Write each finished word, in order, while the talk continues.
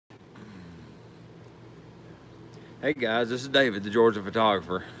Hey guys, this is David, the Georgia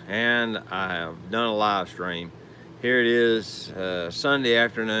photographer, and I have done a live stream. Here it is, Sunday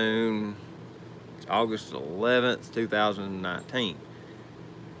afternoon, it's August 11th, 2019.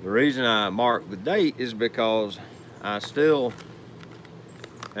 The reason I marked the date is because I still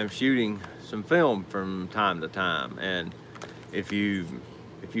am shooting some film from time to time, and if you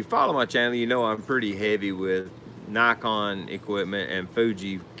follow my channel, you know I'm pretty heavy with Nikon equipment and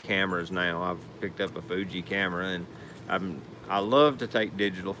Fuji cameras now. I've picked up a Fuji camera, and I love to take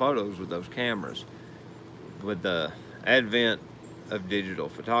digital photos with those cameras. With the advent of digital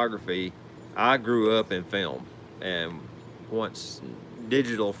photography, I grew up in film, and once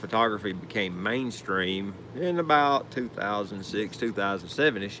digital photography became mainstream in about 2006,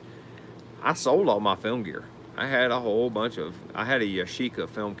 2007ish, I sold all my film gear. I had a Yashica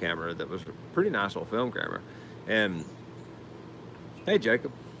film camera that was a pretty nice old film camera. And hey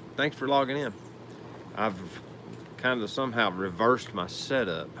Jacob, thanks for logging in. I've kind of somehow reversed my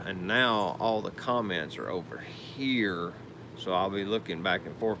setup, and now all the comments are over here. So I'll be looking back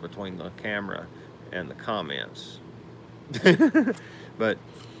and forth between the camera and the comments. but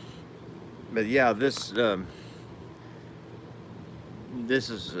yeah, this is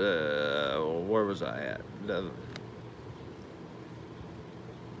where was I at?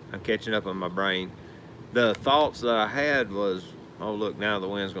 I'm catching up on my brain. The thoughts that I had was, oh look, now the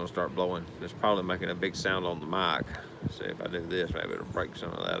wind's going to start blowing. It's probably making a big sound on the mic. Let's see if I do this, maybe it'll break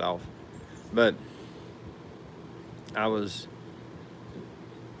some of that off. But I was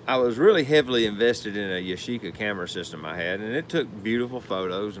really heavily invested in a Yashica camera system I had, and it took beautiful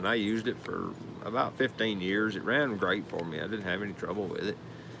photos, and I used it for about 15 years. It ran great for me. I didn't have any trouble with it.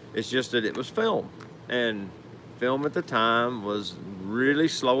 It's just that it was film, and film at the time was really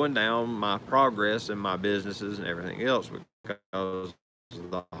slowing down my progress in my businesses and everything else because of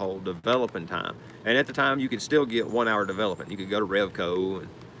the whole developing time. And at the time, you could still get 1 hour development. You could go to Revco and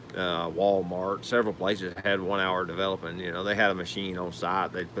Walmart, several places had 1 hour development. You know, they had a machine on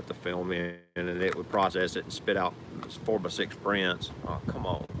site. They'd put the film in, and it would process it and spit out 4x6 prints. Oh, come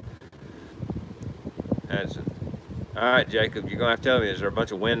on. All right, Jacob, you're gonna have to tell me, is there a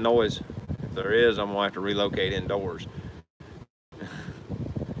bunch of wind noise? If there is, I'm gonna have to relocate indoors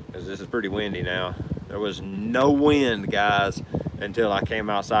because this is pretty windy now. There was no wind, guys, until I came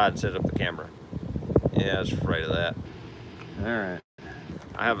outside and set up the camera. Yeah, I was afraid of that. All right.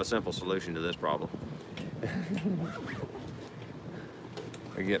 I have a simple solution to this problem.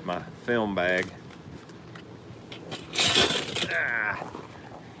 I get my film bag.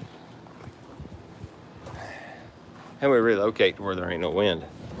 And we relocate to where there ain't no wind.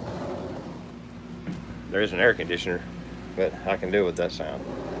 There is an air conditioner, but I can deal with that sound.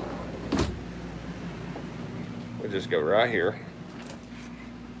 We'll just go right here.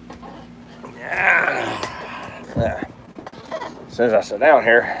 As soon as I sit down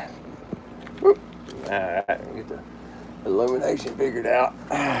here, whoop, all right, get the illumination figured out.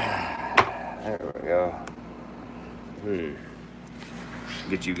 There we go.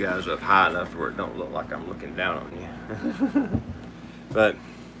 Get you guys up high enough where it don't look like I'm looking down on you. But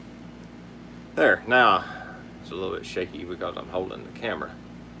there, now it's a little bit shaky because I'm holding the camera.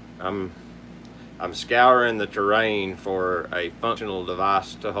 I'm scouring the terrain for a functional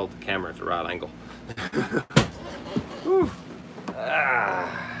device to hold the camera at the right angle.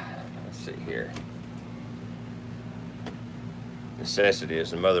 Let's see here. Necessity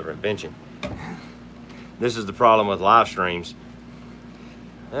is the mother of invention. This is the problem with live streams.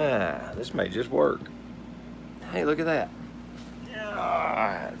 This may just work. Hey, look at that.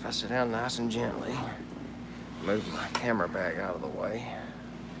 Alright, if I sit down nice and gently, move my camera bag out of the way.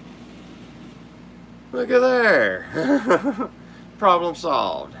 Look at there. Problem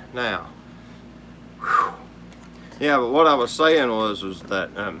solved. Now, whew. Yeah, but what I was saying was that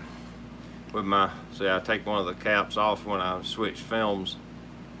with my, see, I take one of the caps off when I switch films.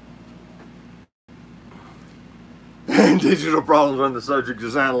 Digital problems when the subject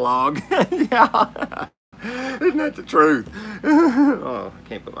is analog. Yeah, isn't that the truth? Oh, I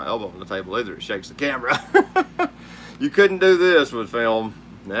can't put my elbow on the table either. It shakes the camera. You couldn't do this with film.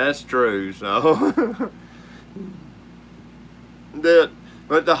 That's true. So,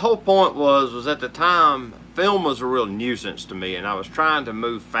 but the whole point was at the time, film was a real nuisance to me, and I was trying to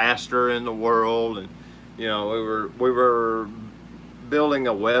move faster in the world, and you know, we were building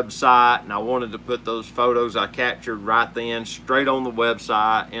a website, and I wanted to put those photos I captured right then straight on the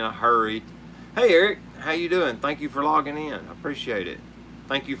website in a hurry. Hey Eric, how you doing? Thank you for logging in. I appreciate it.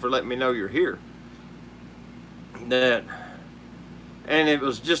 Thank you for letting me know you're here. And it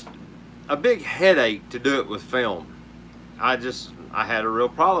was just a big headache to do it with film. I had a real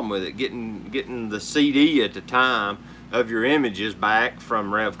problem with it, getting the CD at the time of your images back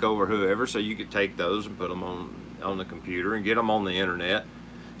from Revco or whoever, so you could take those and put them on the computer and get them on the internet.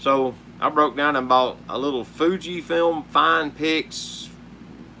 So I broke down and bought a little Fujifilm Fine Pix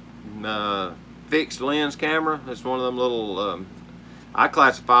fixed lens camera. It's one of them little, I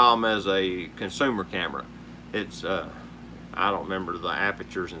classify them as a consumer camera. It's, I don't remember the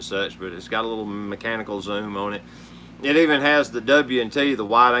apertures and such, but it's got a little mechanical zoom on it. It even has the W and T, the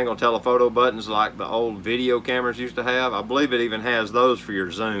wide angle telephoto buttons like the old video cameras used to have. I believe it even has those for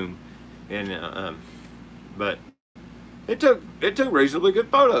your zoom. And but it took reasonably good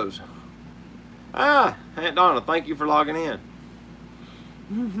photos. Ah, Aunt Donna, thank you for logging in.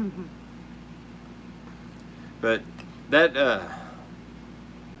 But that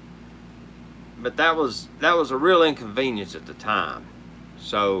was a real inconvenience at the time.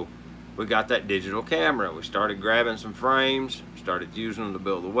 So we got that digital camera. We started grabbing some frames, started using them to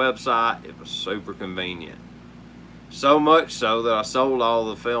build the website. It was super convenient. So much so that I sold all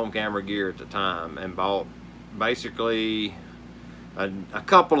the film camera gear at the time and bought basically a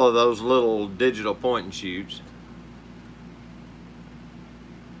couple of those little digital point and shoots.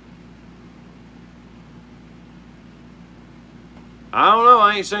 I don't know,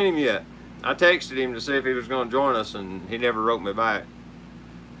 I ain't seen him yet. I texted him to see if he was going to join us, and he never wrote me back.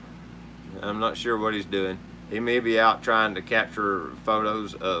 I'm not sure what he's doing. He may be out trying to capture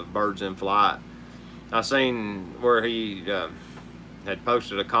photos of birds in flight. I seen where he had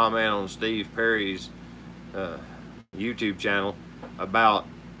posted a comment on Steve Perry's YouTube channel about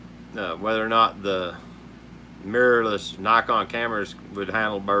whether or not the mirrorless Nikon cameras would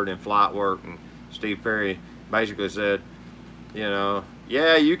handle bird in flight work, and Steve Perry basically said, you know,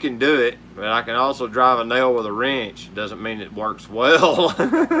 yeah, you can do it, but I can also drive a nail with a wrench. Doesn't mean it works well.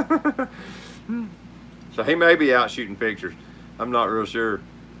 So he may be out shooting pictures. I'm not real sure.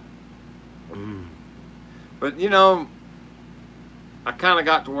 But you know, I kind of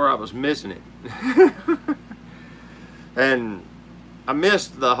got to where I was missing it. And I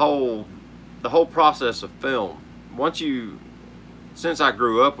missed the whole process of film. Since I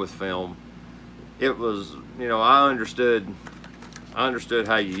grew up with film, it was, you know, I understood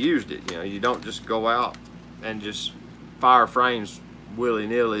how you used it. You know, you don't just go out and just fire frames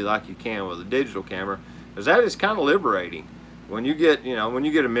willy-nilly like you can with a digital camera, because that is kind of liberating. When you get, you know, when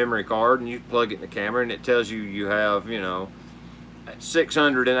you get a memory card and you plug it in the camera and it tells you you have, you know,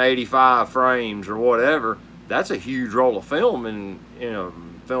 685 frames or whatever, that's a huge roll of film in, you know,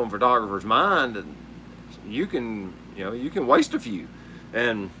 film photographer's mind, and you can, you know, you can waste a few.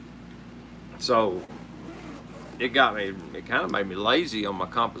 And so it kind of made me lazy on my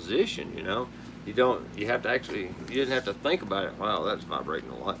composition, you know. You didn't have to think about it. Wow, that's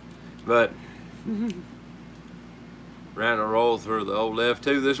vibrating a lot. But ran a roll through the old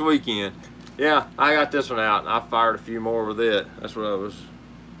F2 this weekend. Yeah, I got this one out and I fired a few more with it. That's what I was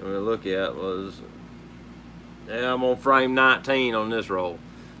going to look at was, yeah, I'm on frame 19 on this roll.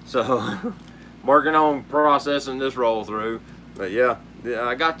 So working on processing this roll through. But yeah,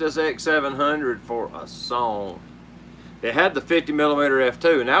 I got this X700 for a song. It had the 50mm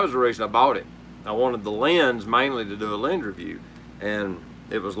f2, and that was the reason I bought it. I wanted the lens mainly to do a lens review, and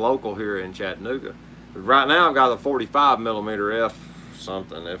it was local here in Chattanooga. But right now I've got a 45mm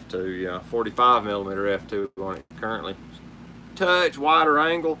f2, yeah, 45mm f2 on it currently. Touch wider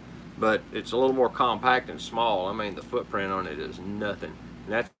angle, but it's a little more compact and small. I mean, the footprint on it is nothing,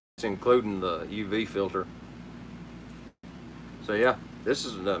 and that's including the UV filter. So yeah, this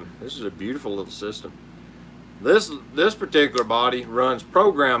is a beautiful little system. This particular body runs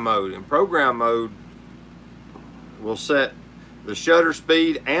program mode, and program mode will set the shutter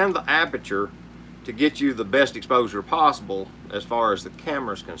speed and the aperture to get you the best exposure possible as far as the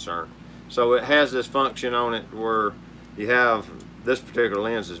camera is concerned. So it has this function on it where you have, this particular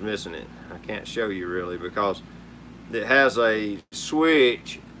lens is missing it. I can't show you really because it has a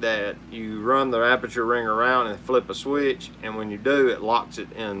switch that you run the aperture ring around and flip a switch, and when you do, it locks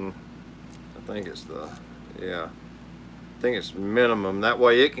it in, I think it's the, yeah, I think it's minimum. That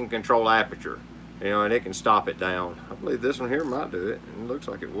way it can control aperture, you know, and it can stop it down. I believe this one here might do it, and it looks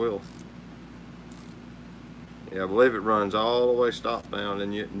like it will. Yeah, I believe it runs all the way stop down,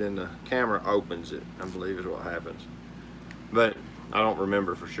 and then the camera opens it, I believe is what happens. But I don't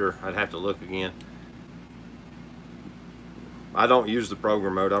remember for sure. I'd have to look again. I don't use the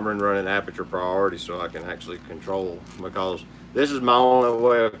program mode. I'm running aperture priority so I can actually control, because this is my only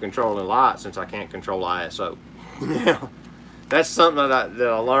way of controlling light since I can't control ISO. That's something that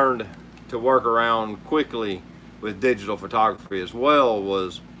I learned to work around quickly with digital photography as well,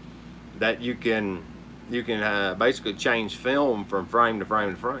 was that you can you can basically change film from frame to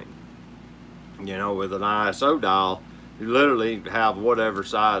frame to frame. You know, with an ISO dial, you literally have whatever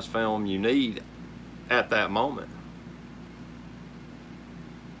size film you need at that moment.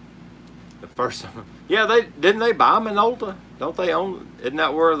 The first, yeah, didn't they buy Minolta? Don't they own? Isn't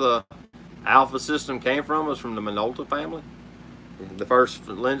that where the Alpha system came from? Was from the Minolta family? The first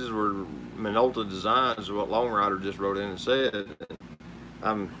lenses were Minolta designs, is what Long Rider just wrote in and said.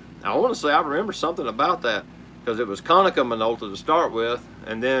 I want to say I remember something about that, because it was Konica Minolta to start with,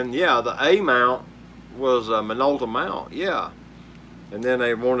 and then yeah, the A mount was a Minolta mount, yeah, and then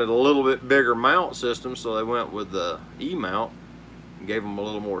they wanted a little bit bigger mount system, so they went with the E mount and gave them a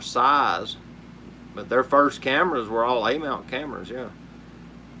little more size. But their first cameras were all A mount cameras, yeah.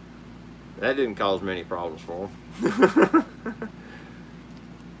 That didn't cause many problems for them.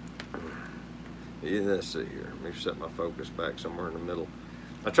 Yeah, let's see here. Let me set my focus back somewhere in the middle.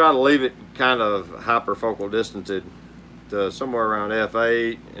 I try to leave it kind of hyperfocal distanced to somewhere around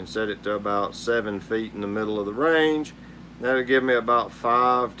f8 and set it to about 7 feet in the middle of the range. That'll give me about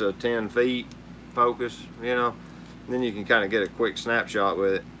 5 to 10 feet focus, you know. And then you can kind of get a quick snapshot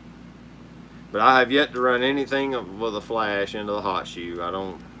with it. But I have yet to run anything with a flash into the hot shoe. I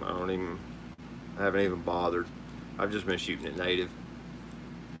haven't even bothered. I've just been shooting it native.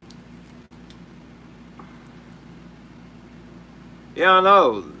 Yeah, I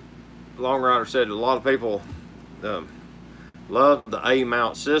know. Long Rider said a lot of people love the A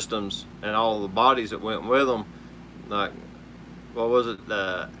mount systems and all the bodies that went with them. Like, what was it?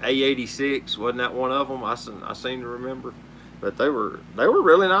 The A86, wasn't that one of them? I seem to remember. But they were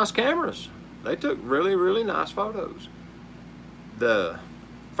really nice cameras. They took really nice photos. The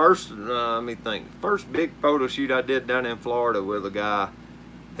first, let me think. First big photo shoot I did down in Florida with a guy.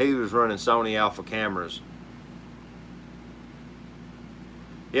 He was running Sony Alpha cameras.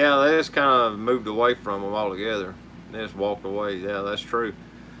 Yeah, they just kind of moved away from them altogether. They just walked away. Yeah, that's true.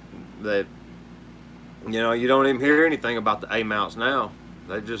 That, you know, you don't even hear anything about the A mounts now.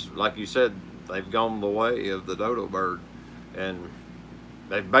 They just, like you said, they've gone the way of the dodo bird, and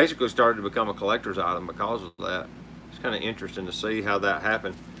they've basically started to become a collector's item because of that. It's kind of interesting to see how that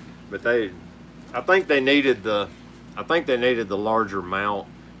happened. But I think they needed the larger mount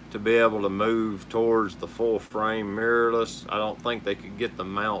to be able to move towards the full frame mirrorless. I don't think they could get the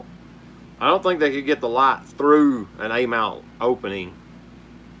mount. I don't think they could get the light through an A mount opening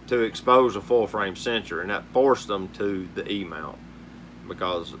to expose a full frame sensor, and that forced them to the E mount.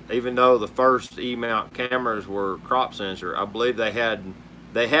 Because even though the first E mount cameras were crop sensor, I believe they had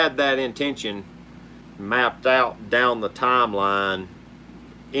that intention mapped out down the timeline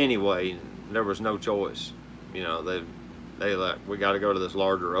anyway. There was no choice. You know, they like, we got to go to this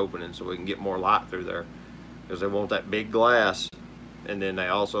larger opening so we can get more light through there, because they want that big glass, and then they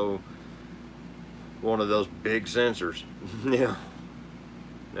also wanted those big sensors. Yeah,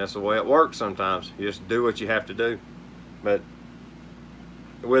 that's the way it works sometimes. You just do what you have to do. But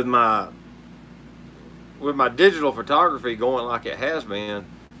with my digital photography going like it has been,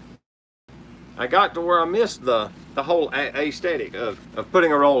 I got to where I missed the whole aesthetic of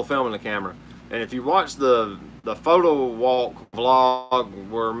putting a roll of film in the camera. And if you watch the photo walk vlog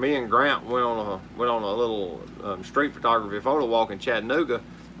where me and Grant went on a little street photography photo walk in Chattanooga,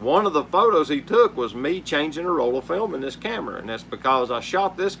 one of the photos he took was me changing a roll of film in this camera. And that's because I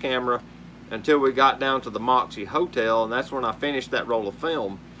shot this camera until we got down to the Moxie Hotel, and that's when I finished that roll of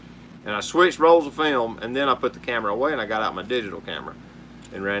film. And I switched rolls of film, and then I put the camera away and I got out my digital camera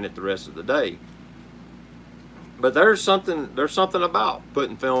and ran it the rest of the day. But there's something about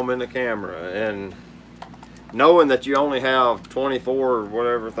putting film in the camera and knowing that you only have 24 or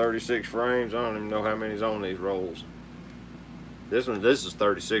whatever, 36 frames. I don't even know how many's on these rolls. This is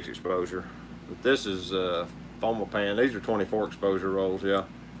 36 exposure, but this is Fomapan. These are 24 exposure rolls, yeah.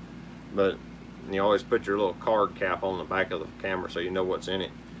 But you always put your little card cap on the back of the camera so you know what's in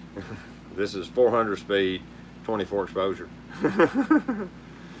it. This is 400 speed, 24 exposure.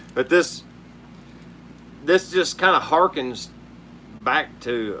 But this just kind of harkens back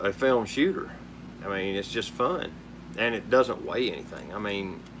to a film shooter. I mean, it's just fun, and it doesn't weigh anything. I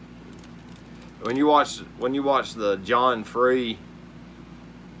mean, when you watch the John Free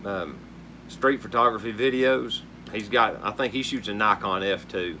street photography videos, I think he shoots a Nikon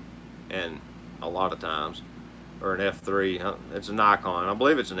F2, and a lot of times, or an F3. It's a Nikon. I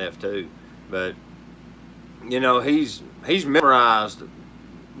believe it's an F2, but you know, he's memorized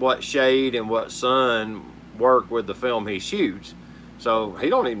what shade and what sun work with the film he shoots. So he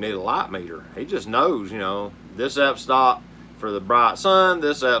don't even need a light meter. He just knows, you know, this f-stop for the bright sun,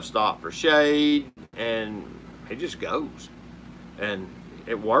 this f-stop for shade, and he just goes. And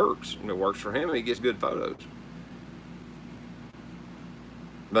it works. It works for him. He gets good photos.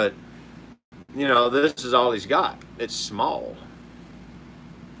 But, you know, this is all he's got. It's small.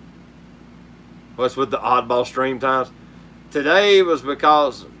 What's with the oddball stream times? Today was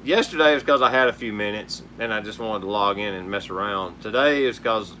because, yesterday was because I had a few minutes and I just wanted to log in and mess around. Today is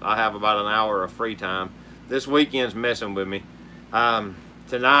because I have about an hour of free time. This weekend's messing with me.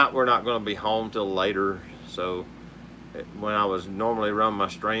 Tonight we're not going to be home till later, so when I was normally running my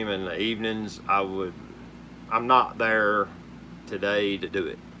stream in the evenings, I'm not there today to do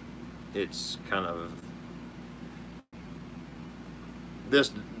it. It's kind of,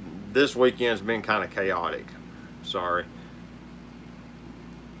 this weekend's been kind of chaotic. Sorry.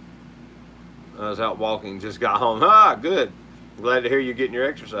 I was out walking, just got home. Ah, good. Glad to hear you're getting your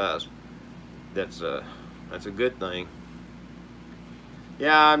exercise. That's a good thing.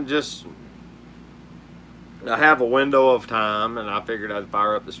 Yeah, I have a window of time, and I figured I'd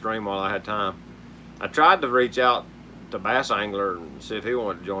fire up the stream while I had time. I tried to reach out to Bass Angler and see if he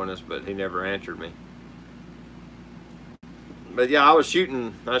wanted to join us, but he never answered me. But yeah, I was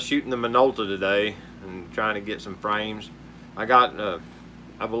shooting the Minolta today and trying to get some frames. I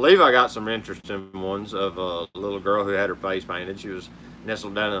believe I got some interesting ones of a little girl who had her face painted. She was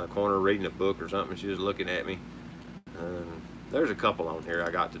nestled down in a corner reading a book or something. She was looking at me. There's a couple on here I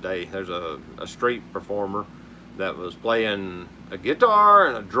got today. There's a street performer that was playing a guitar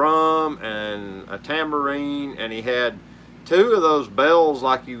and a drum and a tambourine, and he had two of those bells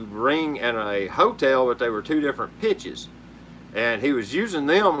like you ring in a hotel, but they were two different pitches, and he was using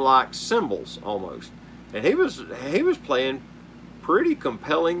them like cymbals almost, and he was playing pretty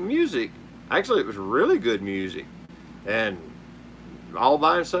compelling music. Actually, it was really good music, and all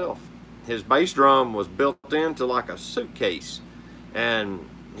by himself. His bass drum was built into like a suitcase, and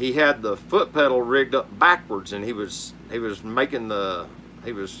he had the foot pedal rigged up backwards, and he was tripping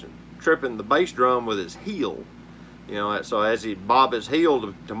the bass drum with his heel, you know. So as he'd bob his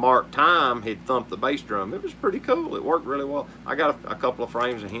heel to mark time, he'd thump the bass drum. It was pretty cool. It worked really well. I got a couple of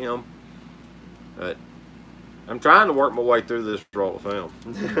frames of him, but I'm trying to work my way through this roll of film.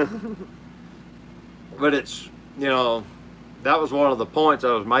 But it's, you know, that was one of the points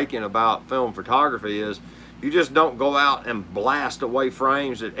I was making about film photography, is you just don't go out and blast away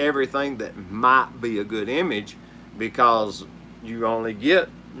frames at everything that might be a good image, because you only get,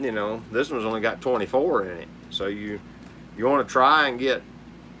 you know, this one's only got 24 in it. So you want to try and get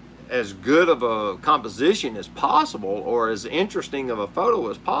as good of a composition as possible, or as interesting of a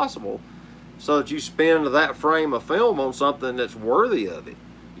photo as possible, so that you spend that frame of film on something that's worthy of it.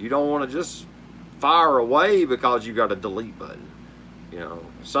 You don't want to just fire away because you got a delete button. You know,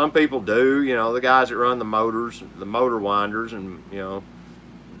 some people do, you know, the guys that run the motors, the motor winders, and, you know,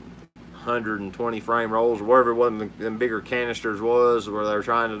 120 frame rolls or whatever one of them bigger canisters was, where they were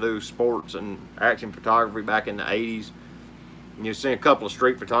trying to do sports and action photography back in the 80s. And you've seen a couple of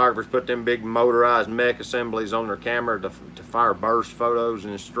street photographers put them big motorized mech assemblies on their camera to fire burst photos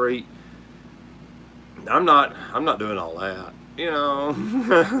in the street. I'm not doing all that, you know.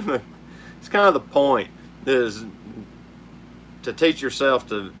 It's kind of the point, is to teach yourself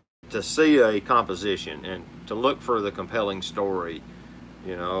to see a composition and to look for the compelling story,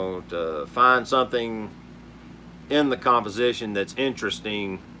 you know, to find something in the composition that's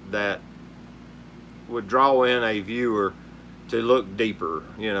interesting, that would draw in a viewer to look deeper.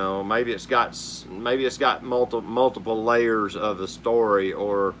 You know, maybe it's got multiple layers of a story,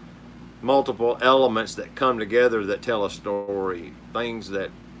 or multiple elements that come together that tell a story. Things that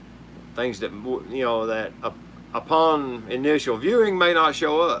you know, that upon initial viewing may not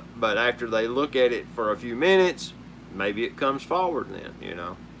show up, but after they look at it for a few minutes, maybe it comes forward. Then, you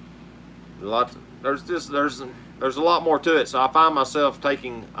know, there's a lot more to it. So I find myself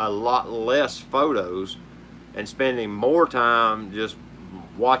taking a lot less photos and spending more time just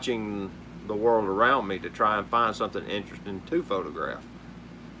watching the world around me to try and find something interesting to photograph.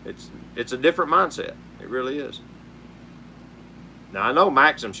 It's a different mindset. It really is. Now, I know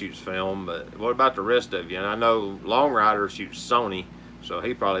Maxim shoots film, but what about the rest of you? And I know Long Rider shoots Sony, so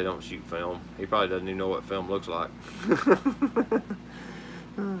he probably don't shoot film. He probably doesn't even know what film looks like.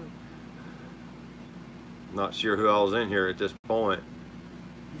 Not sure who all's in here at this point.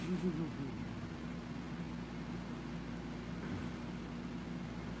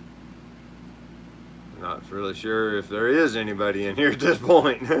 Not really sure if there is anybody in here at this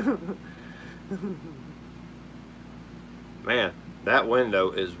point. Man, that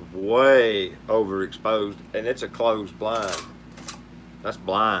window is way overexposed, and it's a closed blind. That's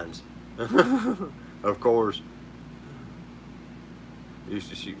blinds. Of course. Used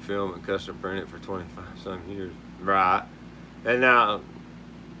to shoot film and custom print it for 25 some years. Right. And now,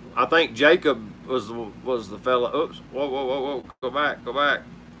 I think Jacob was the fella. Oops, whoa, go back.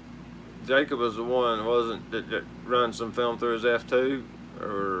 Jacob was the one, wasn't that run some film through his F2,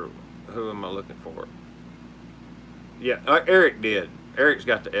 or who am I looking for? Yeah, Eric did. Eric's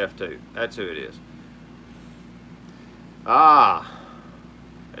got the F2. That's who it is. Ah,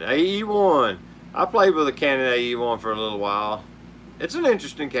 an AE1. I played with a Canon AE1 for a little while. It's an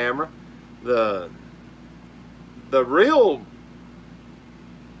interesting camera. The real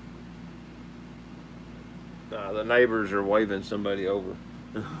the neighbors are waving somebody over.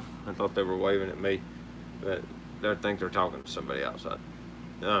 I thought they were waving at me, but I think they're talking to somebody outside.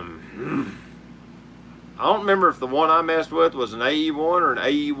 I don't remember if the one I messed with was an AE1 or an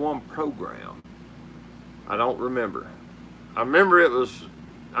AE1 program. I don't remember. I remember it was,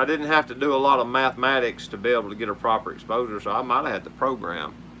 I didn't have to do a lot of mathematics to be able to get a proper exposure, so I might have had the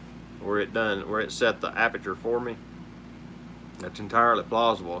program where it set the aperture for me. That's entirely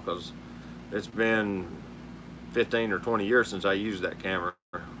plausible, because it's been 15 or 20 years since I used that camera.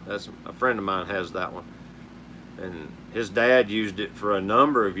 That's a friend of mine has that one, and his dad used it for a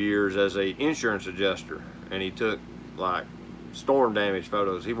number of years as a insurance adjuster, and he took like storm damage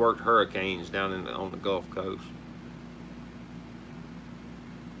photos. He worked hurricanes down on the Gulf Coast.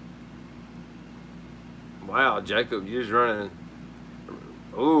 Wow, Jacob, you was running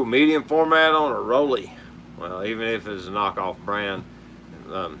medium format on a Rolly. Well, even if it's a knockoff brand,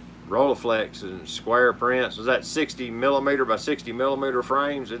 Rolleiflex and square prints. Is that 60mm by 60mm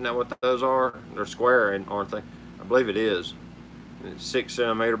frames? Isn't that what those are? They're square, aren't they? I believe it is. It's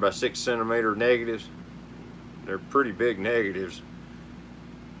 6cm by 6cm negatives. They're pretty big negatives.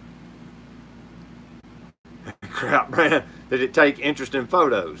 Crap, man. Did it take interesting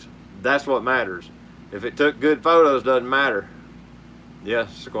photos? That's what matters. If it took good photos, doesn't matter. Yeah,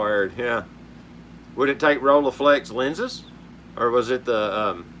 squared, yeah. Would it take Rolleiflex lenses? Or was it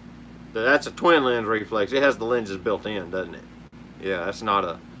that's a twin lens reflex. It has the lenses built in, doesn't it? Yeah, that's not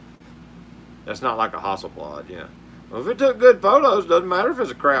like a Hasselblad, yeah. Well, if it took good photos, doesn't matter if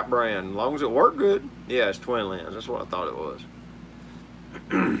it's a crap brand, as long as it worked good. Yeah, it's twin lens. That's what I thought it was.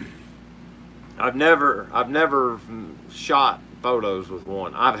 I've never shot photos with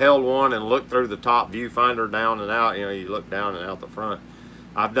one. I've held one and looked through the top viewfinder down and out. You know, you look down and out the front.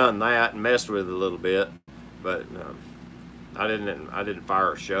 I've done that and messed with it a little bit, but I didn't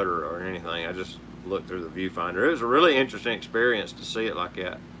fire a shutter or anything. I just looked through the viewfinder. It was a really interesting experience to see it like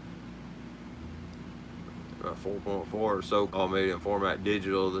that. 4.4 so-called medium format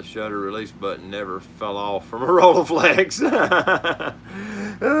digital. The shutter release button never fell off from a Rolleiflex.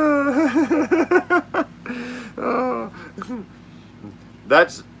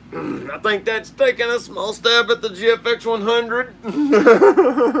 I think that's taking a small stab at the GFX 100.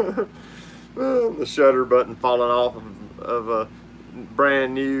 The shutter button falling off of a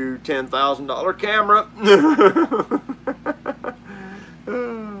brand new $10,000 camera.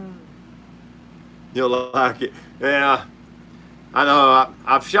 You'll like it. Yeah, I know.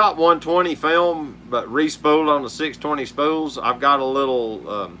 I've shot 120 film, but re-spooled on the 620 spools. I've got a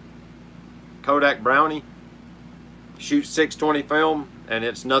little Kodak Brownie. Shoot 620 film, and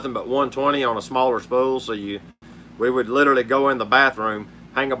it's nothing but 120 on a smaller spool. So we would literally go in the bathroom,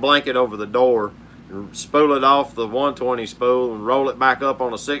 hang a blanket over the door, and spool it off the 120 spool, and roll it back up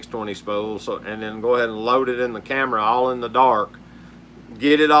on a 620 spool. And then go ahead and load it in the camera, all in the dark.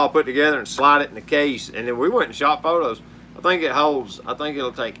 Get it all put together and slide it in the case, and then we went and shot photos. I think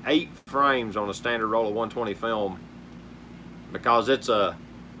it'll take 8 frames on a standard roll of 120 film, because it's a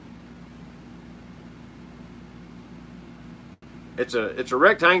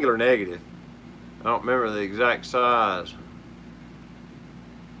rectangular negative. I don't remember the exact size,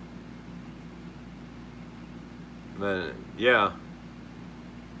 but yeah.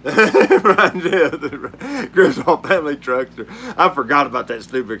 Griswold family truckster. I forgot about that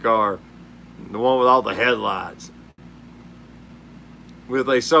stupid car. The one with all the headlights. With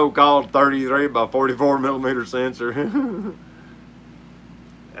a so-called 33 by 44mm sensor.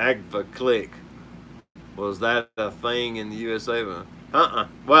 Agfa Click. Was that a thing in the USA?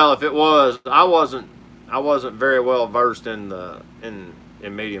 Well, if it was, I wasn't very well versed in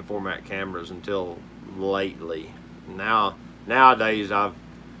medium format cameras until lately. Nowadays I've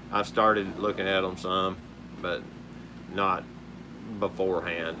started looking at them some, but not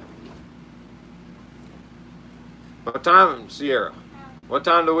beforehand. What time, Sierra? What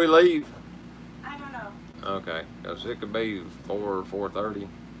time do we leave? I don't know. Okay, because it could be 4 or 4:30.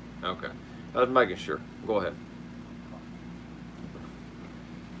 Okay, I was making sure. Go ahead.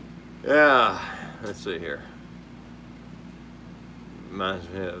 Yeah, let's see here. Reminds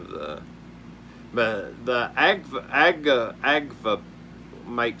me of the Agfa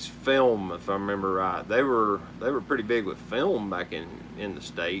makes film, if I remember right. They were pretty big with film back in the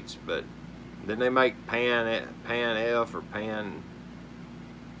States, but didn't they make Pan F or Pan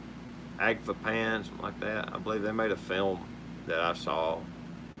Agfa Pan, something like that? I believe they made a film that I saw.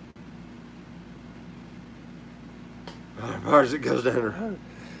 As it goes down the road.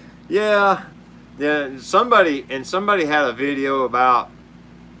 Yeah. Somebody had a video about.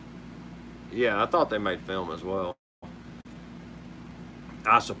 Yeah, I thought they made film as well.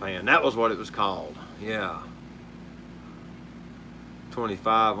 Isopan, that was what it was called. Yeah.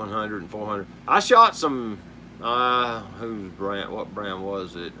 25, 100, and 400. I shot some. Whose brand? What brand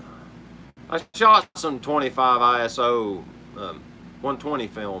was it? I shot some 25 ISO 120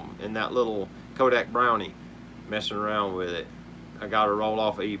 film in that little Kodak Brownie, messing around with it. I got a roll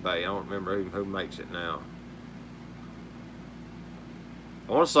off of eBay. I don't remember who makes it now.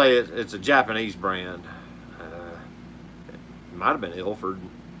 I want to say it's a Japanese brand. It might have been Ilford,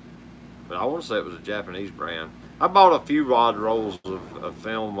 but I want to say it was a Japanese brand. I bought a few odd rolls of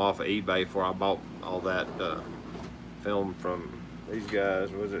film off of eBay before I bought all that film from these guys.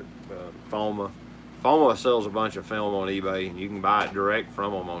 Was it Foma? Foma sells a bunch of film on eBay, and you can buy it direct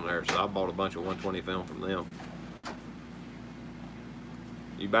from them on there. So I bought a bunch of 120 film from them.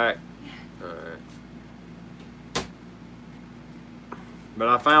 You back? All right. But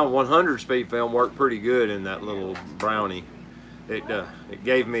I found 100 speed film worked pretty good in that little Brownie. It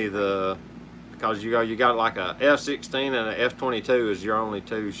gave me the, because you got like a F16 and a F22 is your only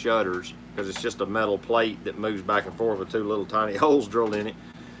two shutters, because it's just a metal plate that moves back and forth with two little tiny holes drilled in it.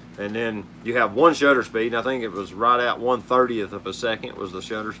 And then you have one shutter speed, and I think it was right at 1/30th of a second was the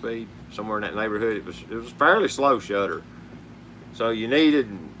shutter speed, somewhere in that neighborhood. It was fairly slow shutter. So you needed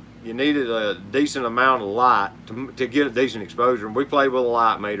a decent amount of light to get a decent exposure. And we played with a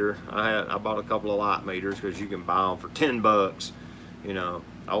light meter. I bought a couple of light meters because you can buy them for $10, you know,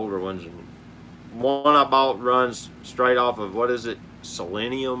 older ones. And one I bought runs straight off of, what is it,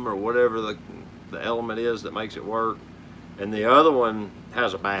 selenium or whatever the element is that makes it work. And the other one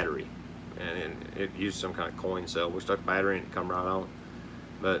has a battery, and it used some kind of coin cell. We stuck a battery in it, come right on.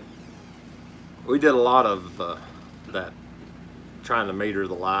 But we did a lot of that, trying to meter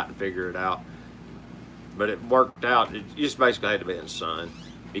the light and figure it out. But it worked out. You just basically had to be in the sun.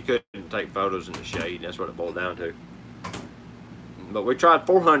 You couldn't take photos in the shade. That's what it boiled down to. But we tried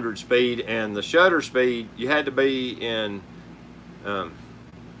 400 speed, and the shutter speed, you had to be in the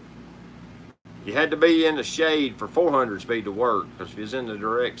shade for 400 speed to work, because if it was in the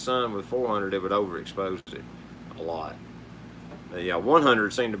direct sun with 400, it would overexpose it a lot. But yeah,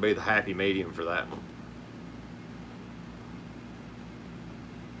 100 seemed to be the happy medium for that one.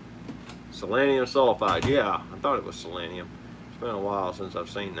 Selenium sulfide, yeah, I thought it was selenium. It's been a while since I've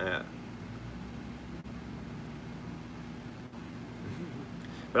seen that.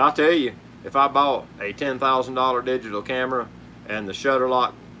 But I'll tell you, if I bought a $10,000 digital camera and the shutter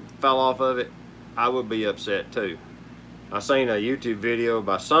lock fell off of it, I would be upset too. I seen a YouTube video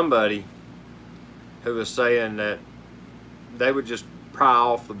by somebody who was saying that they would just pry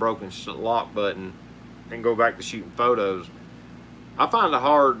off the broken lock button and go back to shooting photos. I find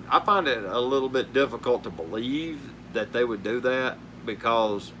it a little bit difficult to believe that they would do that,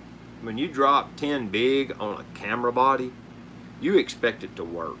 because when you drop 10 big on a camera body, you expect it to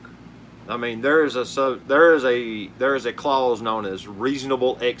work. I mean, there is a clause known as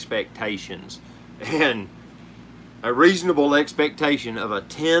reasonable expectations, and a reasonable expectation of a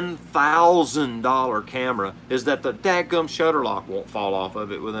 $10,000 camera is that the dadgum shutter lock won't fall off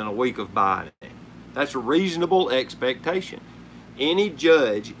of it within a week of buying it. That's a reasonable expectation. Any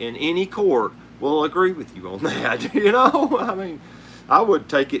judge in any court will agree with you on that. You know, I mean, I would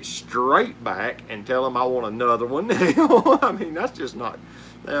take it straight back and tell them I want another one. I mean, that's just not.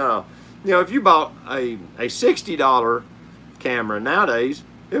 You know, if you bought a $60 camera nowadays,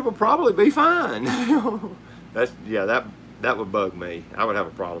 it would probably be fine. That would bug me. I would have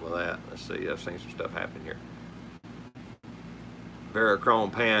a problem with that. Let's see, I've seen some stuff happen here.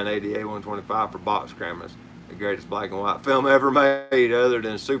 Verichrome Pan 80A125 for box cameras. The greatest black and white film ever made, other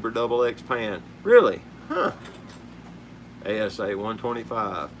than Super XX Pan. Really? Huh. ASA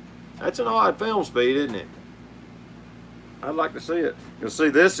 125. That's an odd film speed, isn't it? I'd like to see it. You'll see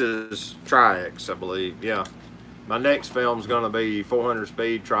this is Tri-X, I believe. Yeah. My next film's going to be 400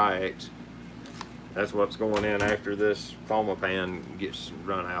 speed Tri-X. That's what's going in after this Foma pan gets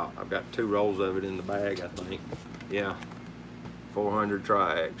run out. I've got 2 rolls of it in the bag, I think. Yeah. 400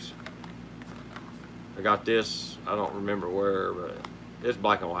 Tri-X. I got this, I don't remember where, but it's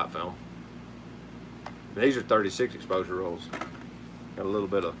black and white film. These are 36 exposure rolls. Got a little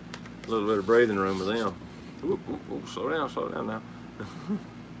bit of breathing room with them. Ooh, slow down now.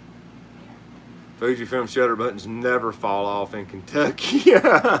 Fujifilm shutter buttons never fall off in Kentucky.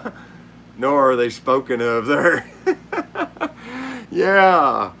 Nor are they spoken of there.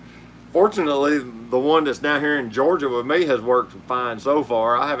 Yeah. Fortunately, the one that's down here in Georgia with me has worked fine so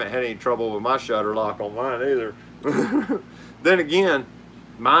far. I haven't had any trouble with my shutter lock on mine either. Then again,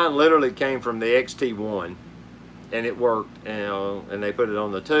 mine literally came from the XT1 and it worked, you know, and they put it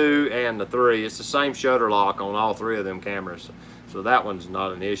on the 2 and the 3. It's the same shutter lock on all 3 of them cameras. So that one's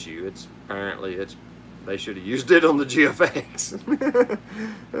not an issue. It's apparently they should have used it on the GFX.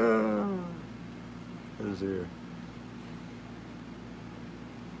 Who's here?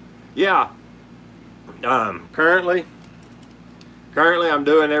 Yeah. Currently I'm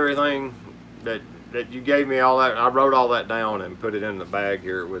doing everything that you gave me. All that, I wrote all that down and put it in the bag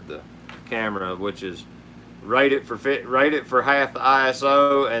here with the camera, which is rate it for half the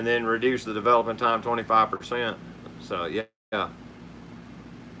ISO and then reduce the development time 25%. So yeah.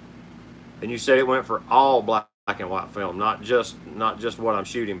 And you said it went for all black and white film, not just what I'm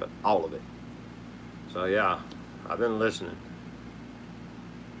shooting, but all of it. So yeah, I've been listening.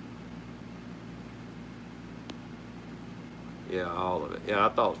 Yeah, all of it. Yeah,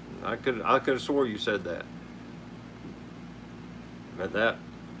 I could have swore you said that. But that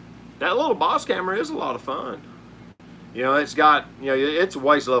little boss camera is a lot of fun. You know, it's got, you know, it's a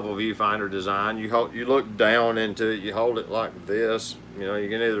waist level viewfinder design. You look down into it, you hold it like this. You know, you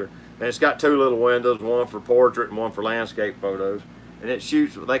can either, and it's got 2 little windows, one for portrait and one for landscape photos. And it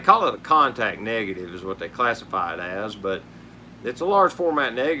shoots, they call it a contact negative is what they classify it as, but it's a large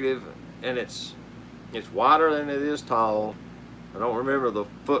format negative and it's wider than it is tall. I don't remember the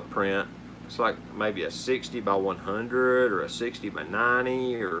footprint. It's like maybe a 60 by 100 or a 60 by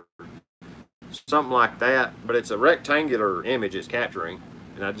 90 or something like that, but it's a rectangular image it's capturing,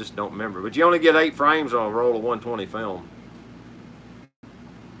 and I just don't remember. But you only get 8 frames on a roll of 120 film.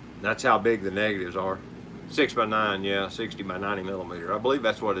 That's how big the negatives are. 6 by 9, yeah, 60 by 90 millimeter. I believe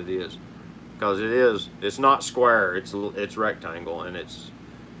that's what it is, because it's not square, it's rectangle, and it's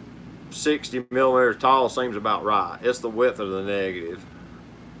 60 millimeters tall. Seems about right. It's the width of the negative.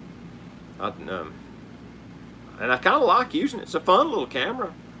 And I kind of like using it. It's a fun little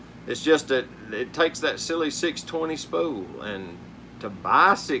camera. It's just that it takes that silly 620 spool, and to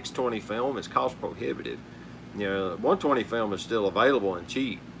buy 620 film is cost prohibitive. You know, 120 film is still available and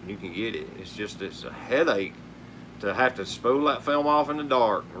cheap. You can get it. It's a headache to have to spool that film off in the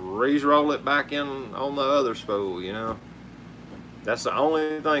dark, re-roll it back in on the other spool, you know. That's the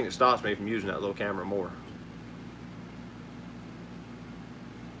only thing that stops me from using that little camera more.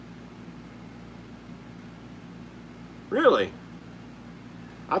 Really?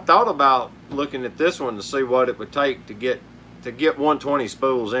 I thought about looking at this one to see what it would take to get 120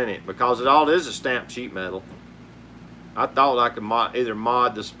 spools in it, because it all is a stamped sheet metal. I thought I could either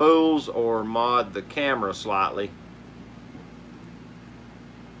mod the spools or mod the camera slightly.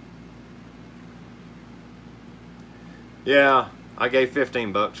 Yeah, I gave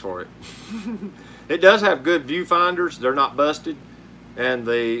 15 bucks for it. It does have good viewfinders. They're not busted. And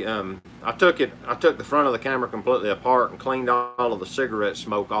I took the front of the camera completely apart and cleaned all of the cigarette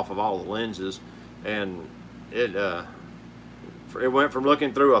smoke off of all the lenses, and it went from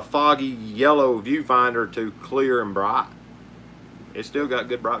looking through a foggy yellow viewfinder to clear and bright. It's still got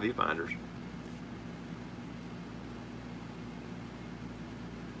good bright viewfinders.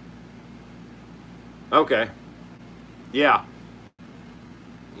 Okay. Yeah.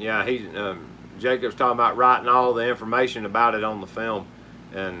 Yeah, Jacob's talking about writing all the information about it on the film,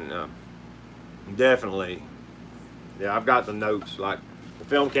 and definitely, yeah, I've got the notes, like the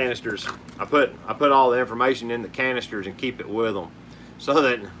film canisters. I put all the information in the canisters and keep it with them, so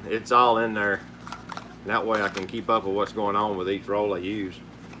that it's all in there. And that way I can keep up with what's going on with each roll I use.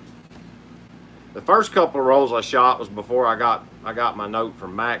 The first couple of rolls I shot was before I got my note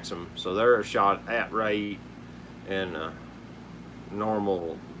from Maxim, so they're shot at rate and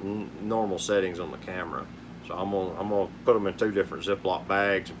normal settings on the camera. So I'm gonna put them in 2 different Ziploc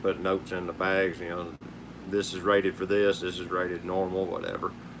bags and put notes in the bags. You know, this is rated for this is rated normal,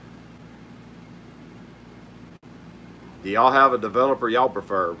 whatever. Do y'all have a developer y'all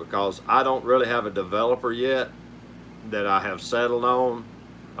prefer? Because I don't really have a developer yet that I have settled on.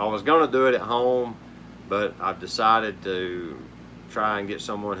 I was gonna do it at home, but I've decided to try and get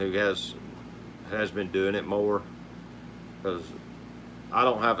someone who has been doing it more, because I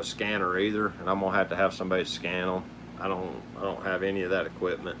don't have a scanner either, and I'm gonna have to have somebody scan them. I don't have any of that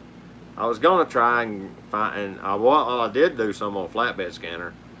equipment. I was gonna try and find, and I did do some on a flatbed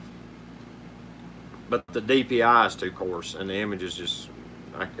scanner, but the DPI is too coarse, and the images just,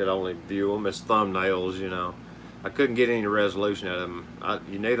 I could only view them as thumbnails, you know. I couldn't get any resolution out of them.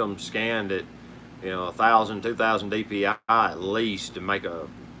 You need them scanned at, 1,000, 2,000 dpi at least to make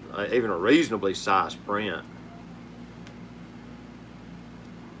even a reasonably sized print.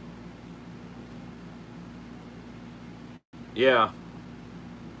 Yeah.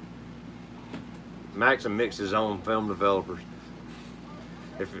 Maxim mixed his own film developers.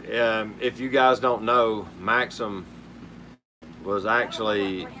 If you guys don't know, Maxim was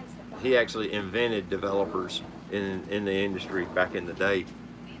actually, he actually invented developers in the industry back in the day.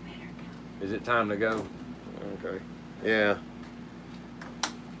 Is it time to go? Okay. Yeah.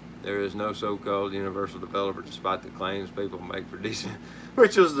 There is no so-called universal developer despite the claims people make for decent,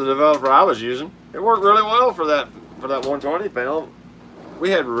 which was the developer I was using. It worked really well for that 120 film.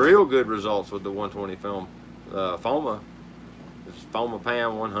 We had real good results with the 120 film. FOMA. It's FOMA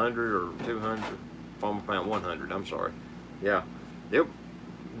Pan 100 or 200. FOMA Pan 100, I'm sorry. Yeah. Yep.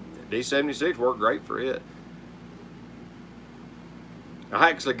 D76 worked great for it. I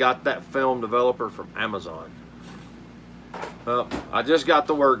actually got that film developer from Amazon. Well, I just got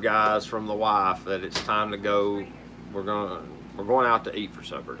the word, guys, from the wife that it's time to go. We're going out to eat for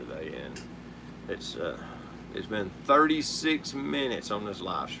supper today, and it's been 36 minutes on this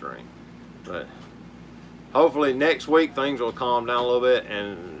live stream, but hopefully next week things will calm down a little bit,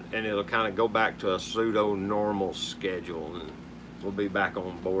 and it'll kind of go back to a pseudo normal schedule, and we'll be back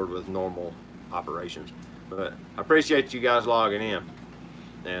on board with normal operations. But I appreciate you guys logging in,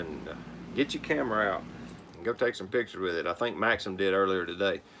 and get your camera out and go take some pictures with it. I think Maxim did earlier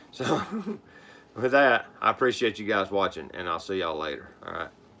today. So with that, I appreciate you guys watching, and I'll see y'all later. All right,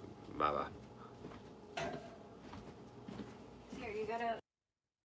 bye bye.